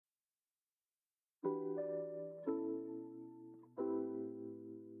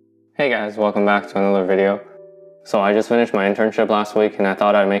Hey guys, welcome back to another video. So I just finished my internship last week and I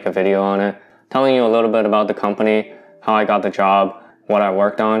thought I'd make a video on it, telling you a little bit about the company, how I got the job, what I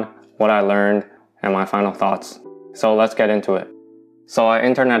worked on, what I learned, and my final thoughts. So let's get into it. So I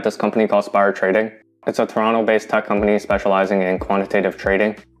interned at this company called SpireTrading. It's a Toronto-based tech company specializing in quantitative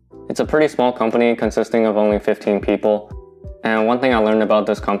trading. It's a pretty small company consisting of only 15 people. And one thing I learned about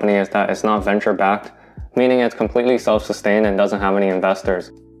this company is that it's not venture-backed, meaning it's completely self-sustained and doesn't have any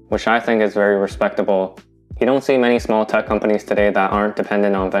investors, which I think is very respectable. You don't see many small tech companies today that aren't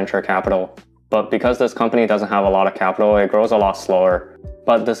dependent on venture capital. But because this company doesn't have a lot of capital, it grows a lot slower.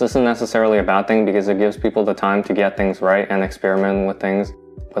 But this isn't necessarily a bad thing because it gives people the time to get things right and experiment with things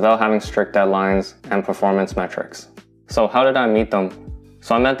without having strict deadlines and performance metrics. So how did I meet them?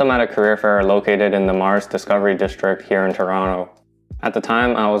 So I met them at a career fair located in the Mars Discovery District here in Toronto. At the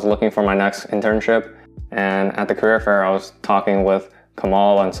time, I was looking for my next internship, and at the career fair, I was talking with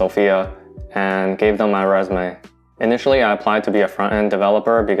Kamal and Sophia and gave them my resume. Initially, I applied to be a front-end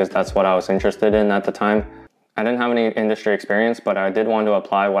developer because that's what I was interested in at the time. I didn't have any industry experience, but I did want to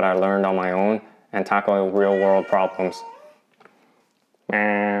apply what I learned on my own and tackle real-world problems.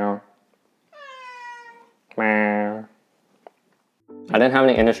 I didn't have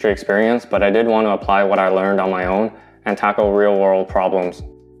any industry experience, but I did want to apply what I learned on my own and tackle real-world problems.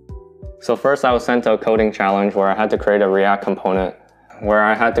 So first I was sent to a coding challenge where I had to create a React component,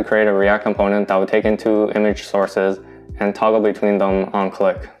 that would take in two image sources and toggle between them on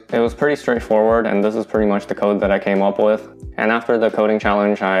click. It was pretty straightforward, and this is pretty much the code that I came up with. And after the coding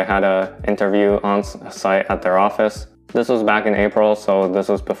challenge, I had an interview on site at their office. This was back in April, so this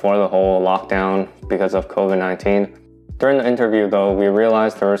was before the whole lockdown because of COVID-19. During the interview though, we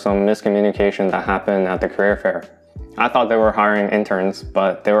realized there was some miscommunication that happened at the career fair. I thought they were hiring interns,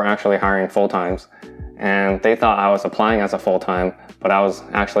 but they were actually hiring full-times. And they thought I was applying as a full-time, but I was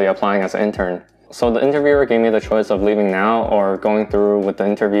actually applying as an intern. So the interviewer gave me the choice of leaving now or going through with the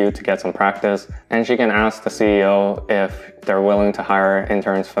interview to get some practice, and she can ask the CEO if they're willing to hire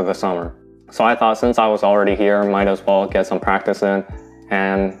interns for the summer. So I thought since I was already here, might as well get some practice in,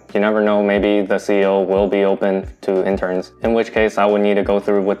 and you never know, maybe the CEO will be open to interns, in which case I would need to go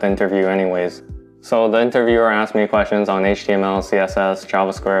through with the interview anyways. So the interviewer asked me questions on HTML, CSS,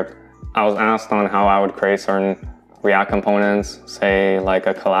 JavaScript. I was asked on how I would create certain React components, say like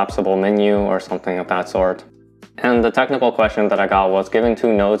a collapsible menu or something of that sort. And the technical question that I got was, given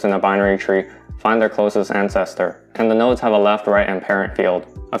two nodes in a binary tree, find their closest ancestor. And the nodes have a left, right, and parent field.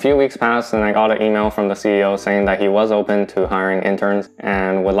 A few weeks passed and I got an email from the CEO saying that he was open to hiring interns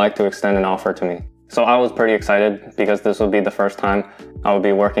and would like to extend an offer to me. So I was pretty excited because this would be the first time I would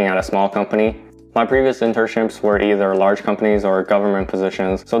be working at a small company. My previous internships were either large companies or government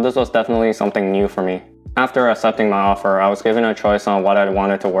positions, so this was definitely something new for me. After accepting my offer, I was given a choice on what I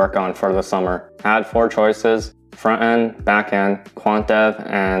wanted to work on for the summer. I had 4 choices: front-end, back-end, quant dev,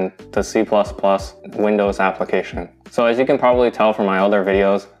 and the C++ Windows application. So as you can probably tell from my other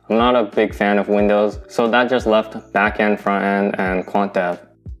videos, I'm not a big fan of Windows, so that just left back-end, front-end, and quant dev.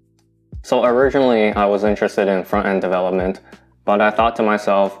 So originally I was interested in front-end development, but I thought to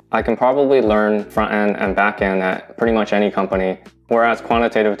myself, I can probably learn front-end and back-end at pretty much any company. Whereas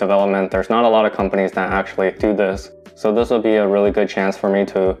quantitative development, there's not a lot of companies that actually do this. So this would be a really good chance for me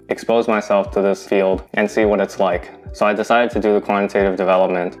to expose myself to this field and see what it's like. So I decided to do the quantitative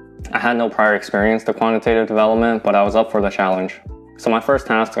development. I had no prior experience to quantitative development, but I was up for the challenge. So my first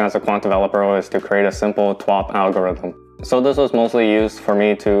task as a quant developer was to create a simple TWAP algorithm. So this was mostly used for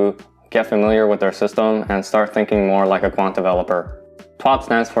me to get familiar with their system and start thinking more like a quant developer. TWAP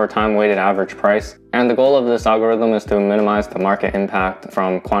stands for time-weighted average price, and the goal of this algorithm is to minimize the market impact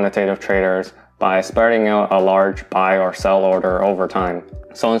from quantitative traders by spreading out a large buy or sell order over time.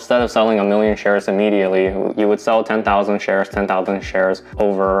 So instead of selling 1 million shares immediately, you would sell 10,000 shares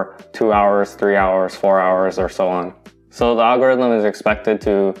over 2 hours, 3 hours, 4 hours, or so on. So the algorithm is expected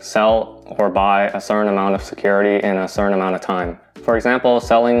to sell or buy a certain amount of security in a certain amount of time. For example,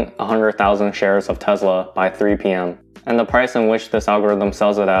 selling 100,000 shares of Tesla by 3 p.m. And the price in which this algorithm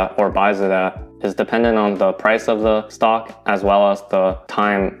sells it at or buys it at is dependent on the price of the stock as well as the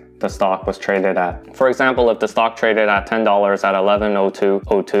time the stock was traded at. For example, if the stock traded at $10 at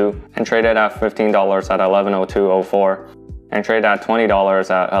 11:02:02 and traded at $15 at 11:02:04 and traded at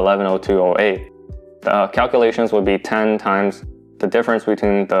 $20 at 11:02:08, the calculations would be 10 times the difference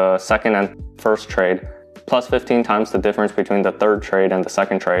between the second and first trade, plus 15 times the difference between the third trade and the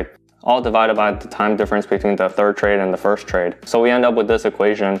second trade, all divided by the time difference between the third trade and the first trade. So we end up with this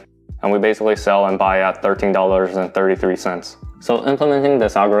equation, and we basically sell and buy at $13.33. So implementing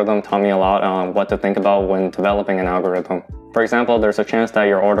this algorithm taught me a lot on what to think about when developing an algorithm. For example, there's a chance that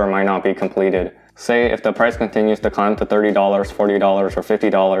your order might not be completed. Say if the price continues to climb to $30, $40, or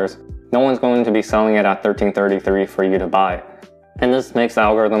 $50, no one's going to be selling it at $13.33 for you to buy. And this makes the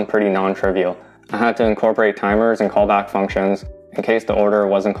algorithm pretty non-trivial. I had to incorporate timers and callback functions in case the order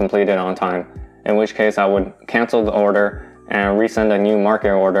wasn't completed on time, in which case I would cancel the order and resend a new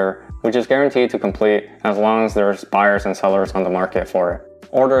market order, which is guaranteed to complete as long as there's buyers and sellers on the market for it.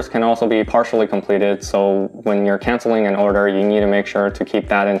 Orders can also be partially completed, so when you're canceling an order, you need to make sure to keep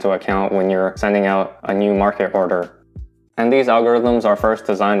that into account when you're sending out a new market order. And these algorithms are first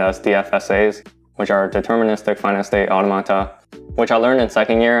designed as DFSAs, which are deterministic finite state automata, which I learned in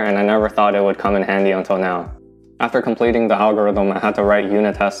second year and I never thought it would come in handy until now. After completing the algorithm, I had to write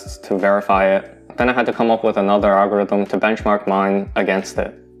unit tests to verify it. Then I had to come up with another algorithm to benchmark mine against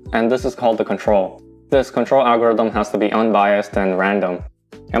it. And this is called the control. This control algorithm has to be unbiased and random.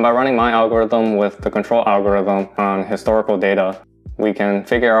 And by running my algorithm with the control algorithm on historical data, we can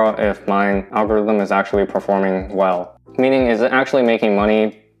figure out if my algorithm is actually performing well. Meaning, is it actually making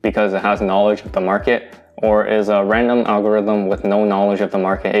money because it has knowledge of the market, or is a random algorithm with no knowledge of the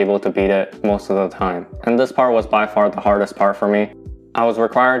market able to beat it most of the time? And this part was by far the hardest part for me. I was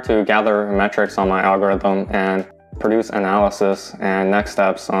required to gather metrics on my algorithm and produce analysis and next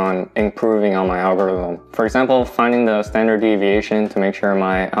steps on improving on my algorithm. For example, finding the standard deviation to make sure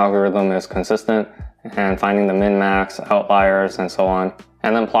my algorithm is consistent, and finding the min-max, outliers, and so on,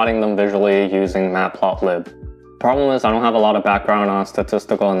 and then plotting them visually using matplotlib. Problem is, I don't have a lot of background on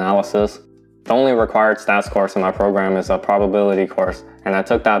statistical analysis. The only required stats course in my program is a probability course, and I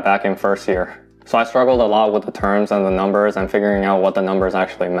took that back in first year. So I struggled a lot with the terms and the numbers and figuring out what the numbers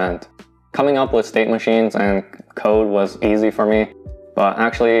actually meant. Coming up with state machines and code was easy for me, but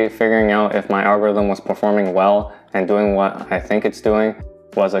actually figuring out if my algorithm was performing well and doing what I think it's doing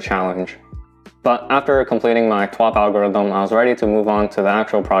was a challenge. But after completing my TWAP algorithm, I was ready to move on to the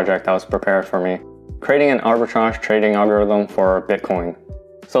actual project that was prepared for me, creating an arbitrage trading algorithm for Bitcoin.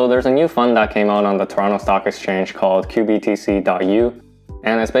 So there's a new fund that came out on the Toronto Stock Exchange called QBTC.U,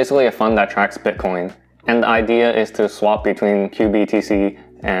 and it's basically a fund that tracks Bitcoin. And the idea is to swap between QBTC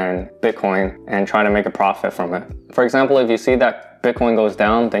and Bitcoin and try to make a profit from it. For example, if you see that Bitcoin goes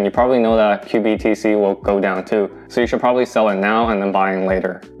down, then you probably know that QBTC will go down too. So you should probably sell it now and then buy in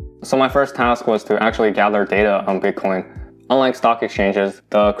later. So my first task was to actually gather data on Bitcoin. Unlike stock exchanges,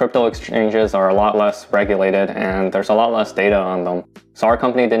 the crypto exchanges are a lot less regulated and there's a lot less data on them. So our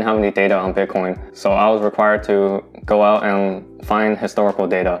company didn't have any data on Bitcoin, so I was required to go out and find historical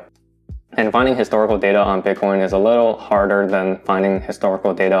data. And finding historical data on Bitcoin is a little harder than finding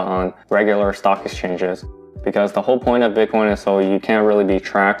historical data on regular stock exchanges, because the whole point of Bitcoin is so you can't really be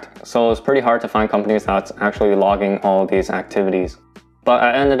tracked. So it's pretty hard to find companies that's actually logging all these activities. But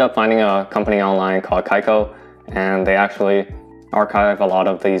I ended up finding a company online called Kaiko, and they actually archive a lot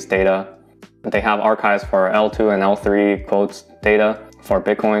of these data. They have archives for L2 and L3 quotes data for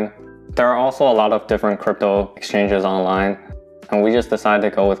Bitcoin. There are also a lot of different crypto exchanges online, and we just decided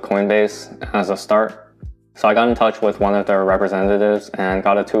to go with Coinbase as a start. So I got in touch with one of their representatives and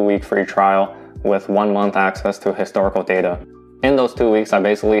got a 2-week free trial with 1 month access to historical data. In those 2 weeks, I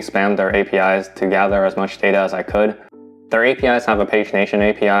basically spammed their APIs to gather as much data as I could. Their APIs have a pagination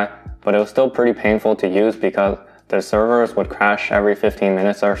API, but it was still pretty painful to use because the servers would crash every 15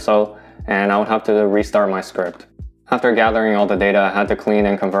 minutes or so, and I would have to restart my script. After gathering all the data, I had to clean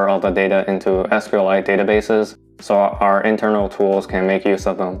and convert all the data into SQLite databases so our internal tools can make use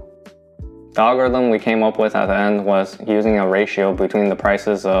of them. The algorithm we came up with at the end was using a ratio between the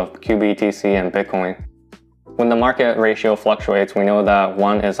prices of QBTC and Bitcoin. When the market ratio fluctuates, we know that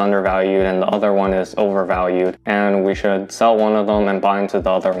one is undervalued and the other one is overvalued, and we should sell one of them and buy into the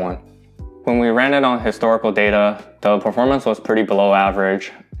other one. When we ran it on historical data, the performance was pretty below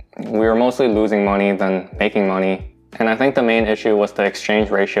average. We were mostly losing money than making money, and I think the main issue was the exchange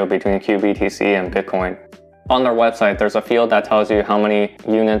ratio between QBTC and Bitcoin. On their website, there's a field that tells you how many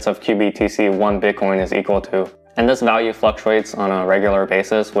units of QBTC 1 Bitcoin is equal to, and this value fluctuates on a regular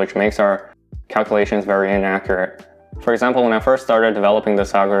basis, which makes our calculations very inaccurate. For example, when I first started developing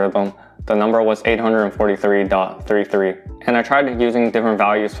this algorithm, the number was 843.33, and I tried using different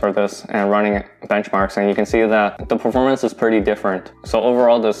values for this and running benchmarks, and you can see that the performance is pretty different. So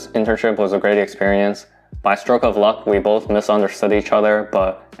overall, this internship was a great experience. By stroke of luck, we both misunderstood each other,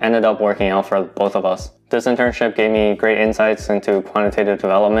 but ended up working out for both of us. This internship gave me great insights into quantitative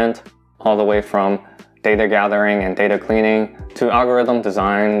development, all the way from data gathering and data cleaning to algorithm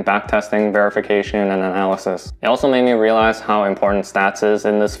design, backtesting, verification, and analysis. It also made me realize how important stats is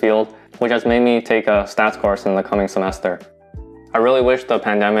in this field, which has made me take a stats course in the coming semester. I really wish the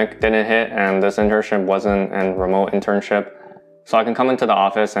pandemic didn't hit and this internship wasn't a remote internship. so I can come into the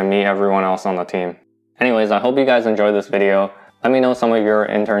office and meet everyone else on the team. Anyways, I hope you guys enjoyed this video. Let me know some of your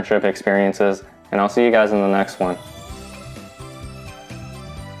internship experiences, and I'll see you guys in the next one.